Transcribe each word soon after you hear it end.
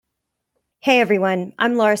Hey everyone,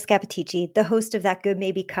 I'm Laura Scapitici, the host of That Good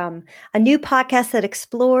May Become, a new podcast that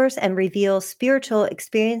explores and reveals spiritual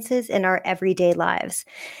experiences in our everyday lives.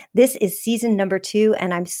 This is season number 2,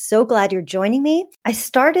 and I'm so glad you're joining me. I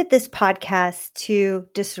started this podcast to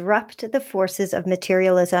disrupt the forces of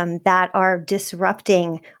materialism that are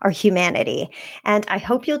disrupting our humanity. And I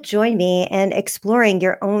hope you'll join me in exploring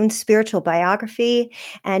your own spiritual biography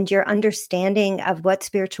and your understanding of what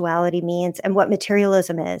spirituality means and what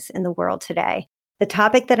materialism is in the world today. The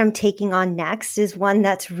topic that I'm taking on next is one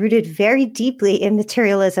that's rooted very deeply in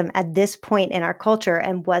materialism at this point in our culture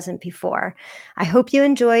and wasn't before. I hope you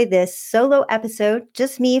enjoy this solo episode,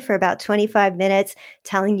 just me for about 25 minutes,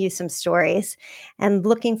 telling you some stories, and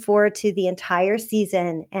looking forward to the entire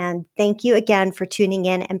season. And thank you again for tuning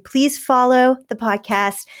in. And please follow the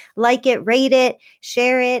podcast, like it, rate it,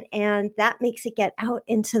 share it, and that makes it get out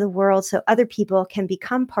into the world so other people can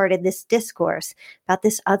become part of this discourse about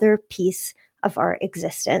this other piece of our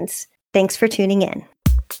existence. Thanks for tuning in.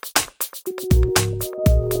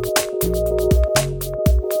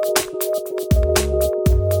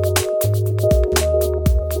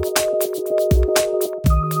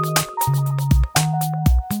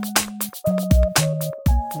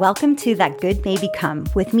 Welcome to That Good May Become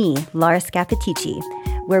with me, Laura Scapitici,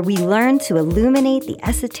 where we learn to illuminate the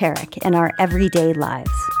esoteric in our everyday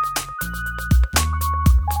lives.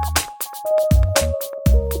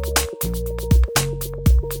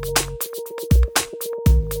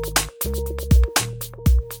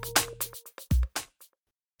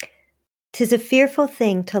 "'Tis a fearful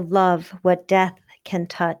thing to love what death can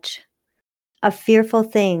touch, a fearful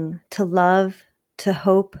thing to love, to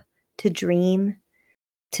hope, to dream,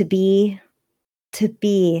 to be,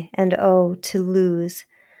 and oh, to lose.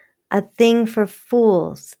 A thing for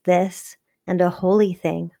fools, this, and a holy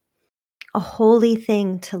thing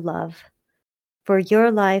to love. For your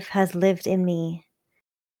life has lived in me,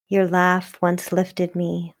 your laugh once lifted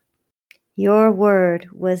me, your word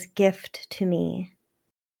was gift to me.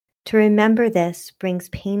 To remember this brings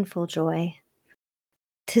painful joy.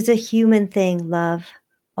 'Tis a human thing, love,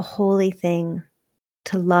 a holy thing,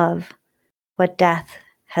 to love what death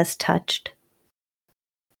has touched."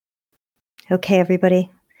 Okay,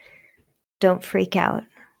 everybody, don't freak out.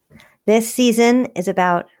 This season is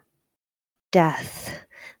about death.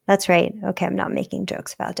 That's right. Okay, I'm not making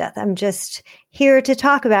jokes about death. I'm just here to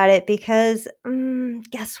talk about it because,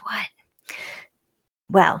 guess what?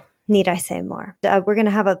 Well, need I say more? We're going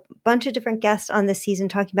to have a bunch of different guests on this season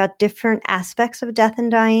talking about different aspects of death and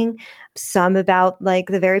dying. Some about like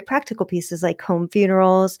the very practical pieces like home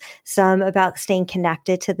funerals, some about staying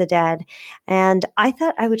connected to the dead. And I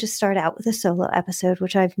thought I would just start out with a solo episode,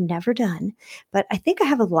 which I've never done. But I think I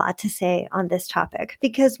have a lot to say on this topic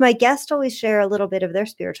because my guests always share a little bit of their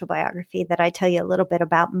spiritual biography that I tell you a little bit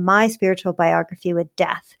about my spiritual biography with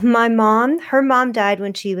death. Her mom died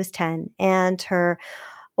when she was 10, and her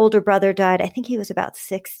older brother died. I think he was about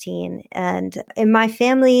 16. And in my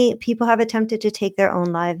family, people have attempted to take their own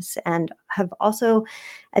lives and have also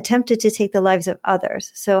attempted to take the lives of others.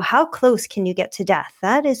 So how close can you get to death?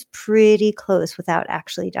 That is pretty close without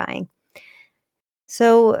actually dying.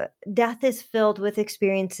 So death is filled with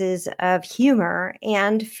experiences of humor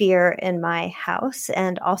and fear in my house,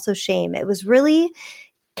 and also shame. It was really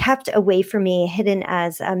kept away from me, hidden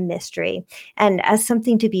as a mystery and as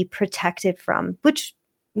something to be protected from, which,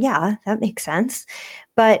 yeah, that makes sense.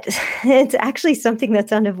 But it's actually something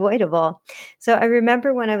that's unavoidable. So I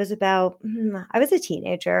remember when I was I was a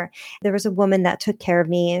teenager, there was a woman that took care of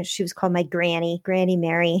me. She was called my Granny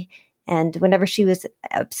Mary. And whenever she was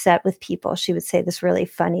upset with people, she would say this really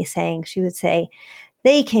funny saying. She would say,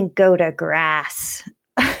 "They can go to grass."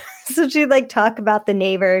 So she'd like talk about the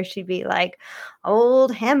neighbor. She'd be like,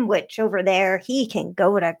 "Old Hemwitch over there, he can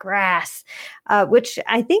go to grass," which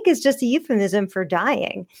I think is just a euphemism for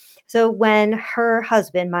dying. So when her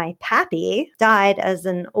husband, my pappy, died as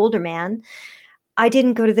an older man, I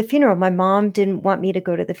didn't go to the funeral. My mom didn't want me to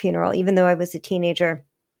go to the funeral, even though I was a teenager.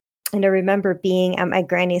 And I remember being at my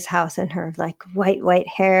granny's house in her like white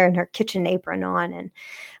hair and her kitchen apron on,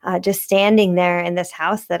 and just standing there in this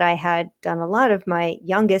house that I had done a lot of my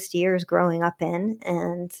youngest years growing up in,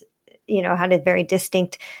 and had a very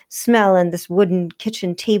distinct smell, and this wooden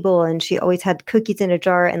kitchen table, and she always had cookies in a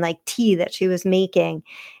jar and like tea that she was making.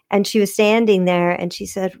 And she was standing there and she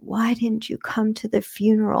said, "Why didn't you come to the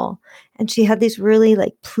funeral?" And she had these really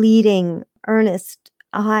like pleading, earnest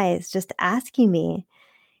eyes just asking me.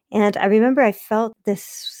 And I remember I felt this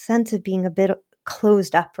sense of being a bit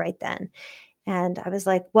closed up right then. And I was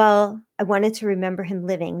like, well, I wanted to remember him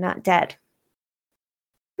living, not dead.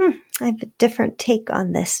 I have a different take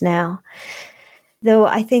on this now. Though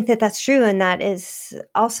I think that that's true, and that is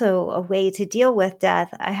also a way to deal with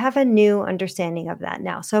death. I have a new understanding of that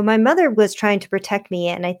now. So my mother was trying to protect me,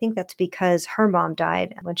 and I think that's because her mom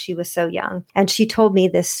died when she was so young. And she told me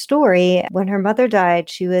this story. When her mother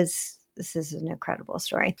died, this is an incredible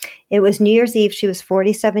story. It was New Year's Eve. She was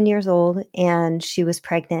 47 years old, and she was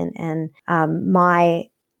pregnant. And my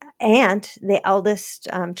aunt, the eldest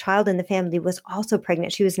child in the family, was also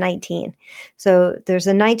pregnant. She was 19. So there's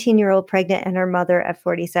a 19-year-old pregnant, and her mother at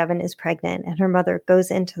 47 is pregnant. And her mother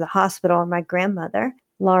goes into the hospital. And my grandmother,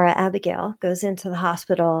 Laura Abigail, goes into the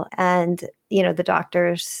hospital, and the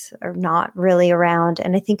doctors are not really around.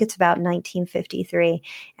 And I think it's about 1953.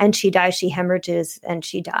 And she dies. She hemorrhages and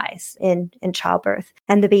she dies in childbirth.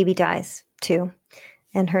 And the baby dies too.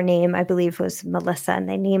 And her name, I believe, was Melissa, and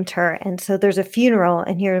they named her. And so there's a funeral,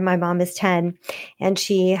 and here my mom is 10, and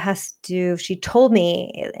she told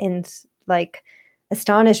me in like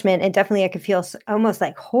astonishment, and definitely I could feel almost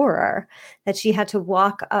like horror, that she had to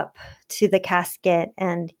walk up to the casket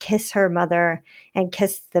and kiss her mother and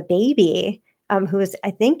kiss the baby, who was,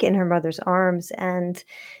 I think, in her mother's arms, and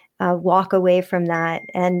walk away from that,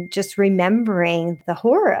 and just remembering the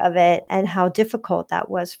horror of it and how difficult that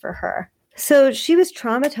was for her. So she was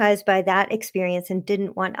traumatized by that experience and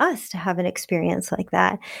didn't want us to have an experience like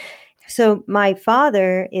that. So my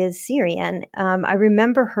father is Syrian. I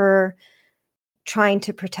remember her trying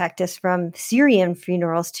to protect us from Syrian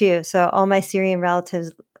funerals too. So all my Syrian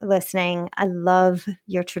relatives listening, I love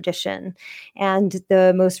your tradition. And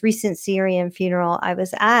the most recent Syrian funeral I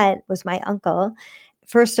was at was my uncle.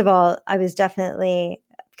 First of all, I was definitely,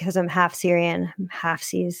 because I'm half Syrian, half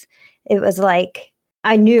Seas, it was like,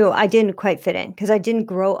 I knew I didn't quite fit in because I didn't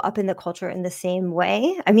grow up in the culture in the same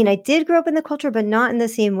way. I mean, I did grow up in the culture, but not in the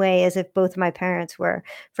same way as if both of my parents were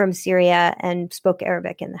from Syria and spoke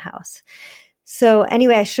Arabic in the house. So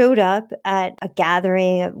anyway, I showed up at a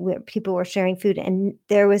gathering where people were sharing food, and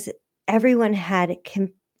everyone had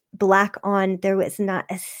black on. There was not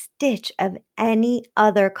a stitch of any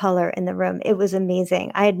other color in the room. It was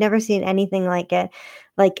amazing. I had never seen anything like it.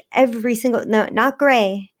 Like every single, no, not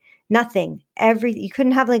gray, nothing. You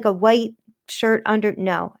couldn't have like a white shirt under.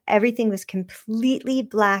 No, everything was completely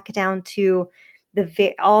black down to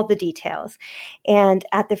all the details. And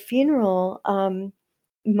at the funeral,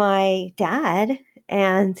 my dad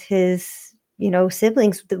and his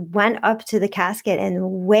siblings went up to the casket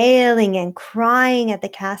and wailing and crying at the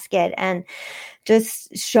casket and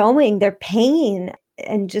just showing their pain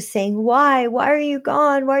and just saying, why are you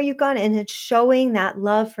gone, and it's showing that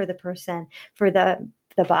love for the person, for the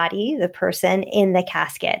body, the person in the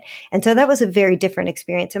casket. And so that was a very different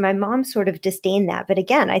experience, and my mom sort of disdained that. But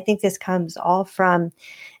again, I think this comes all from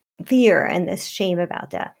fear and this shame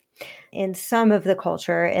about death. In some of the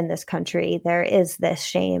culture in this country, there is this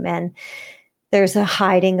shame, and there's a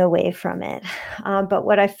hiding away from it. But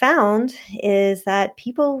what I found is that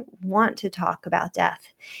people want to talk about death.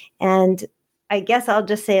 And I guess I'll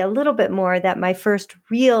just say a little bit more that my first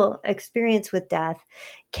real experience with death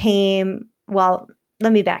came, well,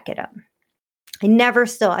 let me back it up.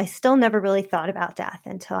 I still never really thought about death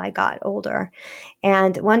until I got older.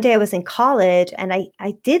 And one day I was in college, and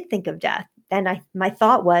I did think of death. And my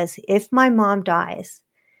thought was, if my mom dies,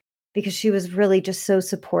 because she was really just so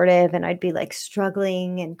supportive, and I'd be like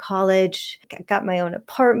struggling in college. I got my own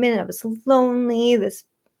apartment. I was lonely. This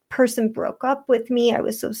person broke up with me. I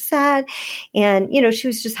was so sad. And, she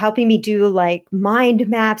was just helping me do like mind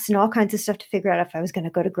maps and all kinds of stuff to figure out if I was going to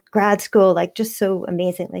go to grad school, like just so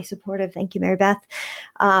amazingly supportive. Thank you, Mary Beth.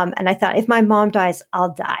 And I thought, if my mom dies,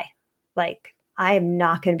 I'll die. Like, I am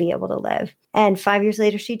not going to be able to live. And 5 years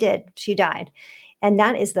later, she did. She died. And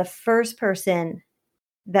that is the first person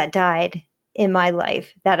that died in my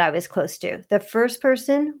life that I was close to. The first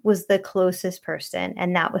person was the closest person,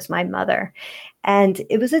 and that was my mother. And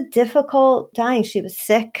it was a difficult dying. She was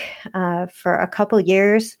sick for a couple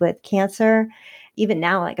years with cancer. Even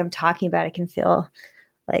now, like I'm talking about, I can feel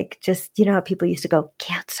like just, how people used to go,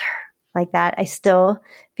 cancer, like that. I still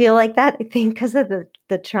feel like that, I think, because of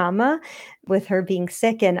the trauma with her being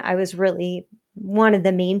sick. And I was really one of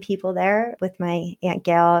the main people there with my Aunt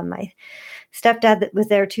Gail, and my stepdad that was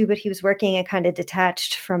there too, but he was working and kind of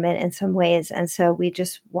detached from it in some ways. And so we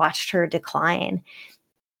just watched her decline.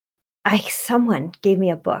 Someone gave me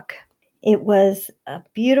a book. It was a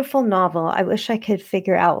beautiful novel. I wish I could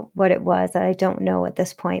figure out what it was. I don't know at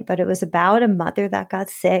this point, but it was about a mother that got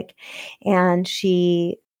sick, and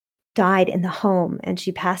she died in the home, and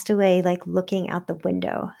she passed away like looking out the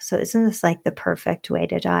window. So isn't this like the perfect way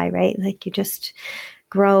to die, right? Like you just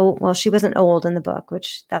grow. Well, she wasn't old in the book,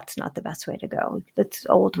 which that's not the best way to go. That's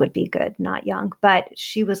old would be good, not young. But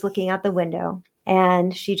she was looking out the window,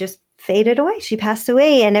 and she just faded away. She passed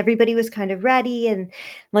away, and everybody was kind of ready. And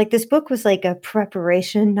like this book was like a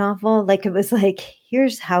preparation novel. Like it was like,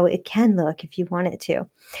 here's how it can look if you want it to.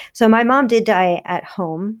 So my mom did die at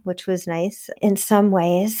home, which was nice in some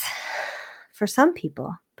ways for some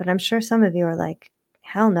people. But I'm sure some of you are like,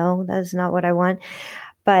 hell no, that is not what I want.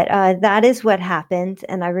 But that is what happened.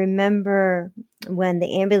 And I remember when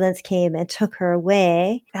the ambulance came and took her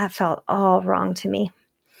away, that felt all wrong to me.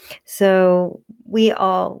 So we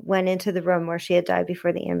all went into the room where she had died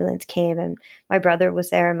before the ambulance came. And my brother was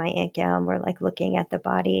there and my Aunt Gail, and we're like looking at the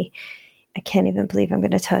body. I can't even believe I'm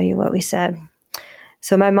going to tell you what we said.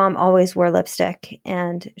 So my mom always wore lipstick,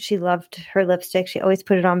 and she loved her lipstick. She always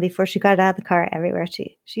put it on before she got out of the car everywhere.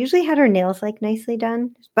 She usually had her nails like nicely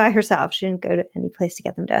done by herself. She didn't go to any place to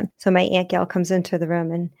get them done. So my Aunt Gail comes into the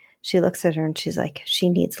room and she looks at her and she's like, she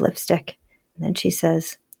needs lipstick. And then she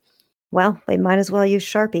says, well, we might as well use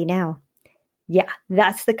Sharpie now. Yeah,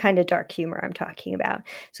 that's the kind of dark humor I'm talking about.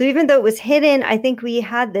 So even though it was hidden, I think we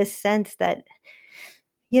had this sense that,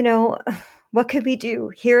 you know, what could we do?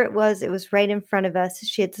 Here it was right in front of us.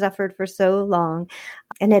 She had suffered for so long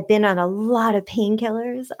and had been on a lot of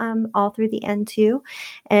painkillers all through the end too.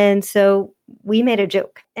 And so we made a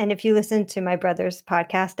joke. And if you listen to my brother's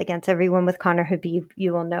podcast, Against Everyone with Conner Habib,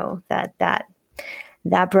 you will know that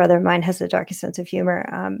brother of mine has the darkest sense of humor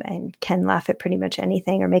and can laugh at pretty much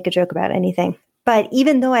anything or make a joke about anything. But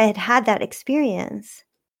even though I had had that experience,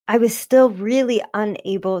 I was still really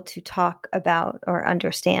unable to talk about or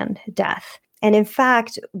understand death. And in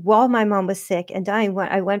fact, while my mom was sick and dying, when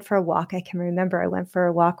I went for a walk, I can remember I went for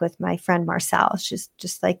a walk with my friend Marcel. She's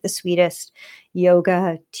just like the sweetest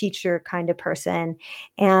yoga teacher kind of person.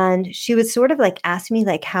 And she would sort of like ask me,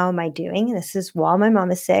 like, how am I doing? And this is while my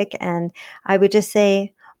mom is sick. And I would just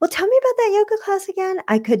say, well, tell me about that yoga class again.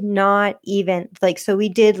 I could not even so we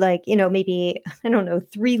did maybe, I don't know,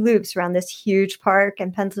 3 loops around this huge park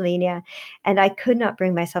in Pennsylvania. And I could not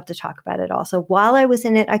bring myself to talk about it all. So while I was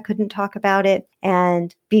in it, I couldn't talk about it.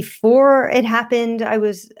 And before it happened, I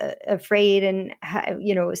was afraid and,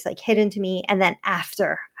 it was like hidden to me. And then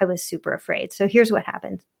after, I was super afraid. So here's what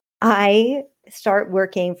happened. I start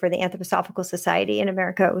working for the Anthroposophical Society in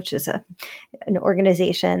America, which is an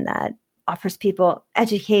organization that offers people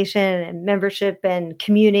education and membership and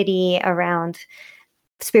community around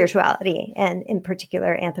spirituality and in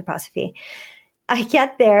particular anthroposophy. I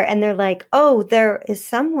get there and they're like, oh, there is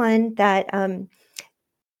someone that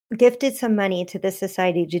gifted some money to this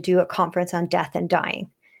society to do a conference on death and dying.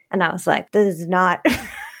 And I was like, this is not,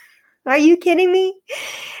 are you kidding me?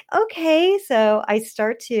 Okay. So I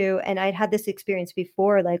start to, and I'd had this experience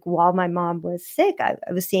before, like while my mom was sick, I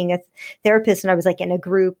was seeing a therapist and I was like in a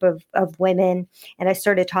group of women and I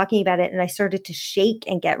started talking about it and I started to shake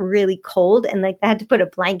and get really cold and like I had to put a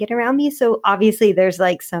blanket around me. So obviously there's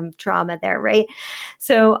like some trauma there, right?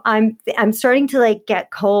 So I'm starting to like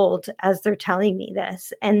get cold as they're telling me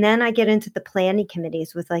this. And then I get into the planning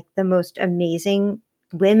committees with like the most amazing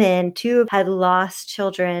women. 2 had lost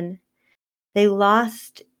children. They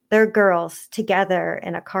lost their girls together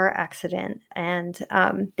in a car accident. And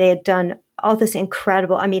they had done all this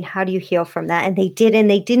incredible, how do you heal from that? And they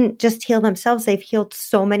didn't just heal themselves. They've healed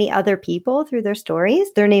so many other people through their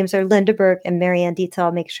stories. Their names are Linda Berg and Marianne Dietz.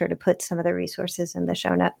 I'll make sure to put some of the resources in the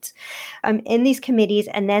show notes. In these committees.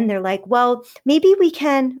 And then they're like, well, maybe we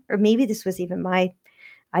can, or maybe this was even my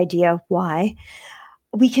idea, why?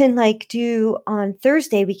 We can do on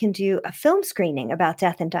Thursday, we can do a film screening about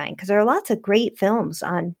death and dying because there are lots of great films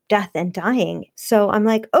on death and dying. So I'm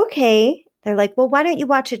like, okay. They're like, well, why don't you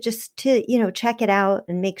watch it just to, check it out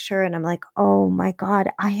and make sure. And I'm like, oh my God,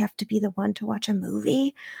 I have to be the one to watch a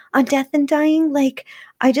movie on death and dying. Like,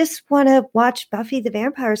 I just want to watch Buffy the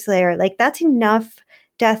Vampire Slayer. Like, that's enough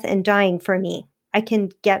death and dying for me. I can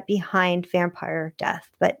get behind vampire death,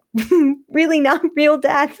 but really not real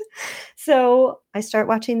death. So I start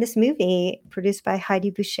watching this movie produced by Heidi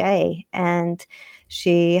Boucher, and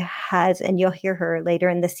she has, and you'll hear her later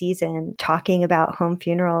in the season talking about home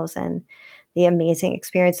funerals and the amazing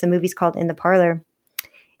experience. The movie's called In the Parlor.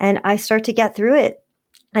 And I start to get through it.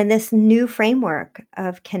 And this new framework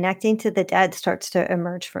of connecting to the dead starts to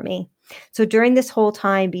emerge for me. So during this whole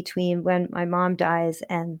time between when my mom dies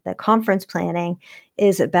and the conference planning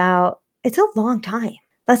it's a long time.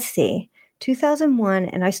 Let's see, 2001.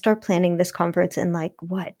 And I start planning this conference in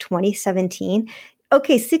 2017.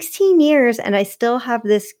 Okay, 16 years. And I still have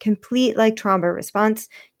this complete trauma response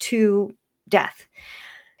to death.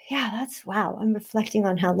 Yeah, wow. I'm reflecting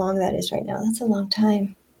on how long that is right now. That's a long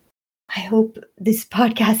time. I hope this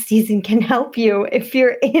podcast season can help you if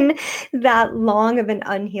you're in that long of an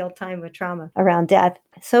unhealed time with trauma around death.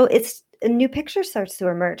 So it's a new picture starts to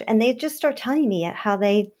emerge, and they just start telling me how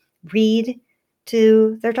they read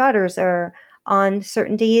to their daughters or on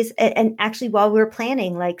certain days. And actually, while we were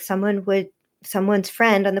planning, like someone's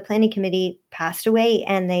friend on the planning committee passed away,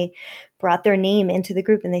 and they brought their name into the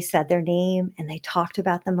group and they said their name and they talked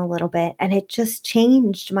about them a little bit. And it just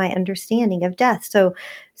changed my understanding of death. So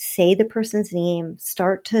say the person's name,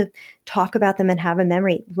 start to talk about them and have a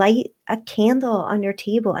memory, light a candle on your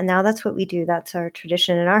table. And now that's what we do. That's our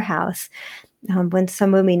tradition in our house. When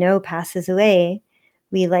someone we know passes away,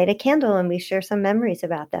 we light a candle and we share some memories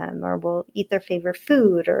about them, or we'll eat their favorite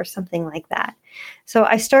food or something like that. So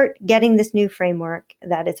I start getting this new framework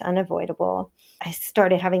that it's unavoidable. I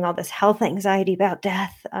started having all this health anxiety about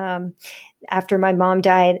death. After my mom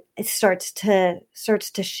died, it starts to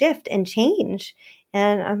shift and change.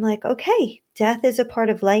 And I'm like, okay, death is a part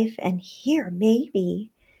of life. And here, maybe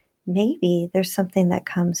there's something that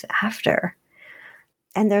comes after.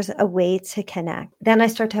 And there's a way to connect. Then I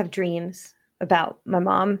start to have dreams about my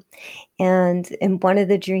mom. And in one of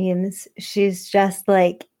the dreams, she's just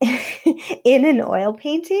like in an oil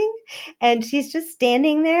painting, and she's just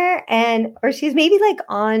standing there, or she's maybe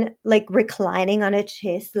like reclining on a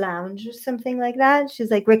chaise lounge or something like that.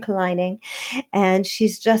 She's like reclining, and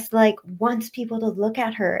she's just like wants people to look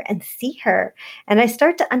at her and see her. And I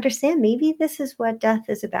start to understand, maybe this is what death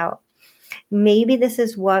is about. Maybe this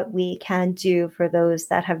is what we can do for those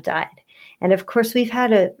that have died. And of course, we've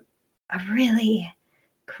had a really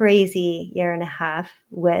crazy year and a half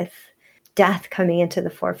with death coming into the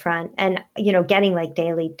forefront, and, getting like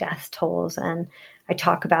daily death tolls. And I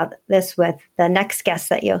talk about this with the next guest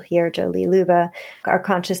that you'll hear, Jolie Luba. Our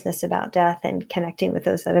consciousness about death and connecting with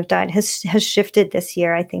those that have died has shifted this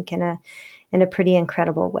year, I think, in a pretty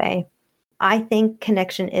incredible way. I think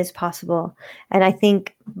connection is possible. And I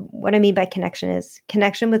think what I mean by connection is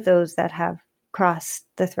connection with those that have crossed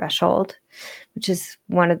the threshold, which is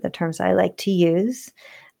one of the terms I like to use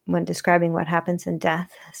when describing what happens in death.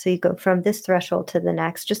 So you go from this threshold to the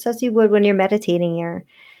next, just as you would when you're meditating.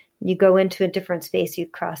 You go into a different space, you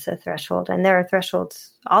cross a threshold. And there are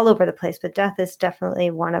thresholds all over the place, but death is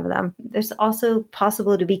definitely one of them. There's also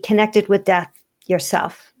possible to be connected with death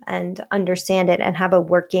yourself and understand it and have a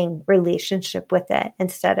working relationship with it,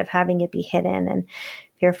 instead of having it be hidden and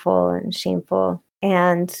fearful and shameful,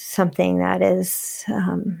 and something that is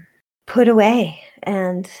put away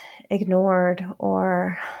and ignored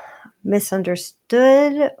or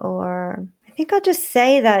misunderstood. Or I think I'll just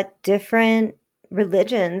say that different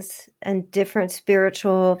religions and different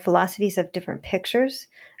spiritual philosophies have different pictures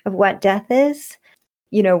of what death is.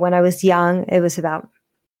 When I was young, it was about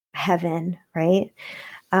heaven, right?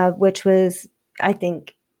 Which was, I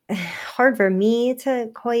think, hard for me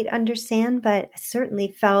to quite understand, but I certainly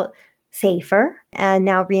felt safer. And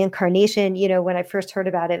now reincarnation, when I first heard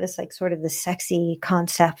about it, it was like sort of the sexy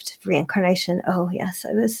concept, reincarnation. Oh yes,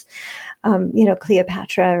 I was,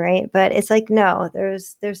 Cleopatra, right? But it's like, no,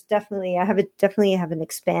 there's definitely, I definitely have an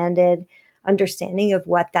expanded understanding of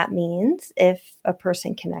what that means if a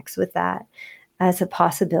person connects with that as a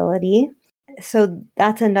possibility. So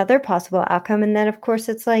that's another possible outcome. And then, of course,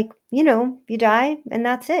 it's like, you die and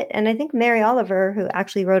that's it. And I think Mary Oliver, who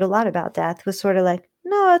actually wrote a lot about death, was sort of like,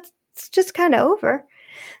 no, it's just kind of over.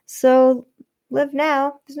 So live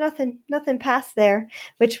now. There's nothing past there,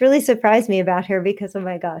 which really surprised me about her, because, oh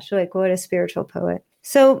my gosh, like, what a spiritual poet.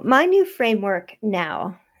 So my new framework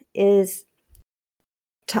now is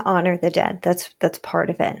to honor the dead. That's part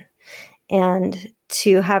of it. And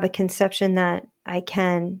to have a conception that I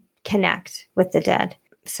can connect with the dead.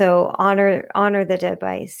 So honor the dead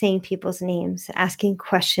by saying people's names, asking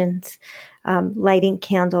questions, lighting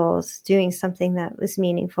candles, doing something that was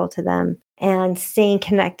meaningful to them, and staying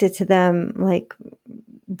connected to them, like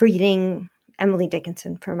reading Emily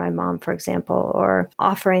Dickinson for my mom, for example, or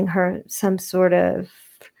offering her some sort of,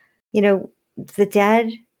 the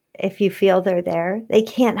dead, if you feel they're there, they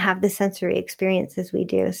can't have the sensory experiences we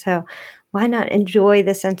do. So why not enjoy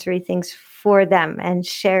the sensory things for them and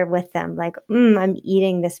share with them? Like, I'm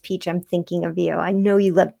eating this peach. I'm thinking of you. I know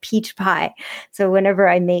you love peach pie. So whenever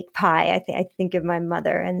I make pie, I think of my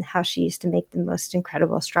mother and how she used to make the most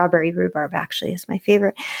incredible strawberry rhubarb, actually, is my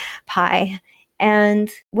favorite pie. And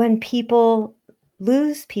when people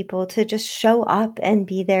lose people, to just show up and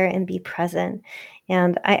be there and be present.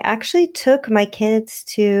 And I actually took my kids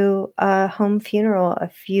to a home funeral a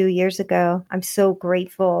few years ago. I'm so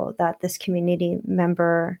grateful that this community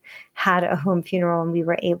member had a home funeral and we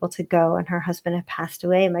were able to go, and her husband had passed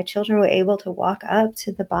away. My children were able to walk up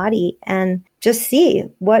to the body and just see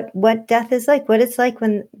what death is like, what it's like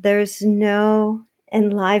when there's no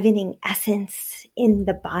enlivening essence in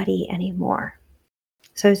the body anymore.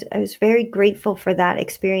 So I was very grateful for that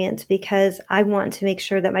experience because I want to make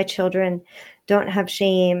sure that my children don't have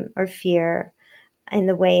shame or fear in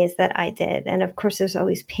the ways that I did. And of course, there's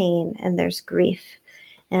always pain and there's grief.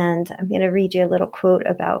 And I'm going to read you a little quote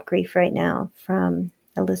about grief right now from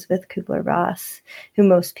Elizabeth Kubler-Ross, who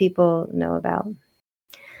most people know about.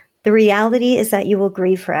 The reality is that you will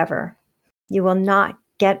grieve forever. You will not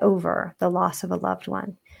get over the loss of a loved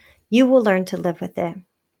one. You will learn to live with it.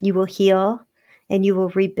 You will heal, and you will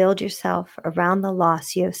rebuild yourself around the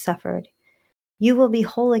loss you have suffered. You will be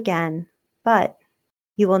whole again, but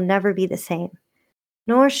you will never be the same.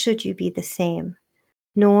 Nor should you be the same,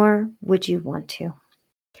 nor would you want to.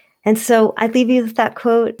 And so I leave you with that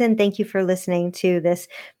quote, and thank you for listening to this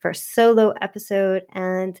first solo episode.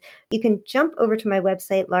 And you can jump over to my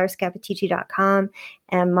website, laurascapitici.com,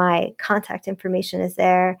 and my contact information is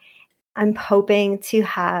there. I'm hoping to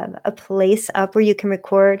have a place up where you can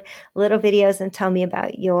record little videos and tell me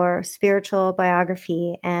about your spiritual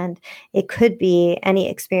biography. And it could be any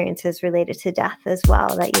experiences related to death as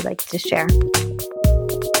well that you'd like to share.